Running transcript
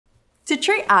To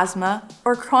treat asthma,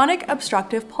 or chronic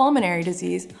obstructive pulmonary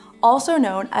disease, also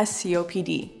known as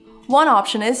COPD, one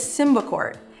option is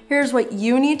Symbicort. Here's what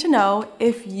you need to know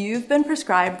if you've been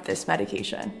prescribed this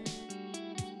medication.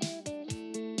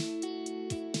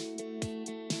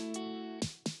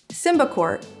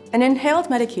 Symbicort, an inhaled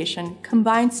medication,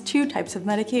 combines two types of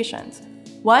medications.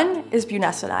 One is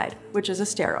budesonide, which is a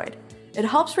steroid. It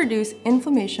helps reduce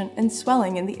inflammation and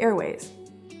swelling in the airways.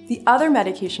 The other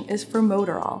medication is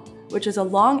formoterol, which is a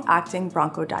long-acting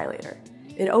bronchodilator.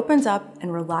 It opens up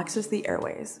and relaxes the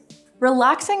airways.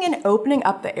 Relaxing and opening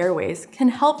up the airways can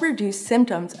help reduce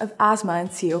symptoms of asthma and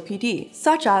COPD,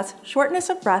 such as shortness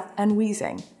of breath and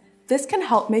wheezing. This can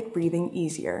help make breathing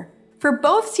easier. For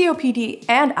both COPD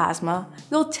and asthma,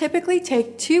 you'll typically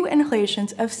take 2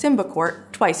 inhalations of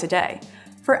Symbicort twice a day.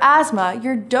 For asthma,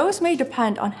 your dose may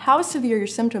depend on how severe your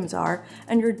symptoms are,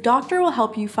 and your doctor will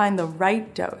help you find the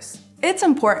right dose. It's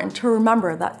important to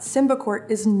remember that Symbicort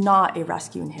is not a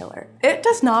rescue inhaler. It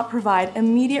does not provide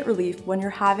immediate relief when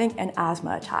you're having an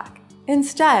asthma attack.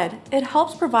 Instead, it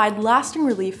helps provide lasting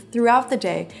relief throughout the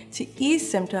day to ease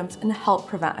symptoms and help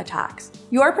prevent attacks.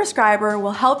 Your prescriber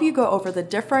will help you go over the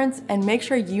difference and make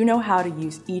sure you know how to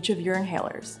use each of your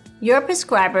inhalers. Your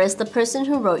prescriber is the person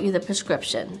who wrote you the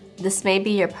prescription. This may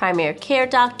be your primary care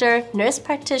doctor, nurse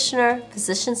practitioner,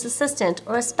 physician's assistant,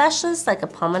 or a specialist like a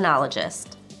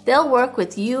pulmonologist. They'll work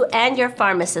with you and your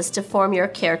pharmacist to form your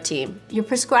care team. Your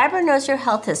prescriber knows your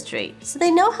health history, so they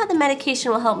know how the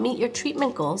medication will help meet your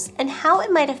treatment goals and how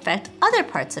it might affect other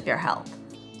parts of your health.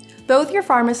 Both your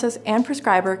pharmacist and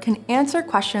prescriber can answer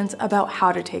questions about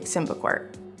how to take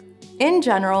Symbicort. In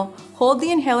general, hold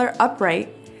the inhaler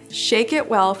upright, shake it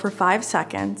well for 5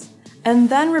 seconds, and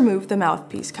then remove the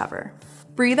mouthpiece cover.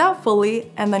 Breathe out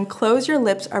fully and then close your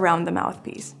lips around the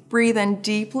mouthpiece. Breathe in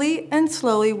deeply and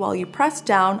slowly while you press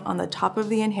down on the top of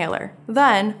the inhaler.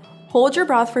 Then, hold your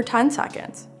breath for 10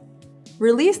 seconds.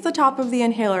 Release the top of the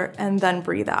inhaler and then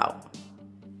breathe out.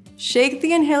 Shake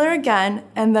the inhaler again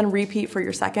and then repeat for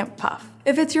your second puff.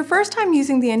 If it's your first time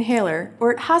using the inhaler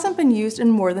or it hasn't been used in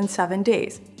more than 7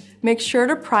 days, make sure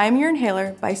to prime your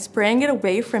inhaler by spraying it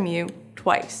away from you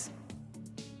twice.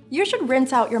 You should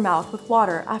rinse out your mouth with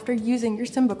water after using your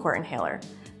Symbicort inhaler.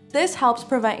 This helps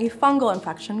prevent a fungal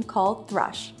infection called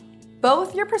thrush.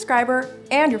 Both your prescriber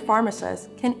and your pharmacist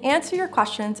can answer your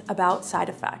questions about side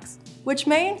effects, which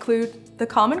may include the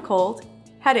common cold,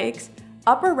 headaches,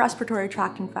 upper respiratory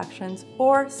tract infections,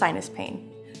 or sinus pain.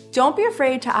 Don't be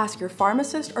afraid to ask your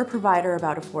pharmacist or provider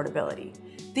about affordability.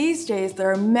 These days,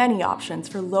 there are many options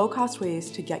for low-cost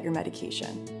ways to get your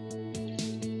medication.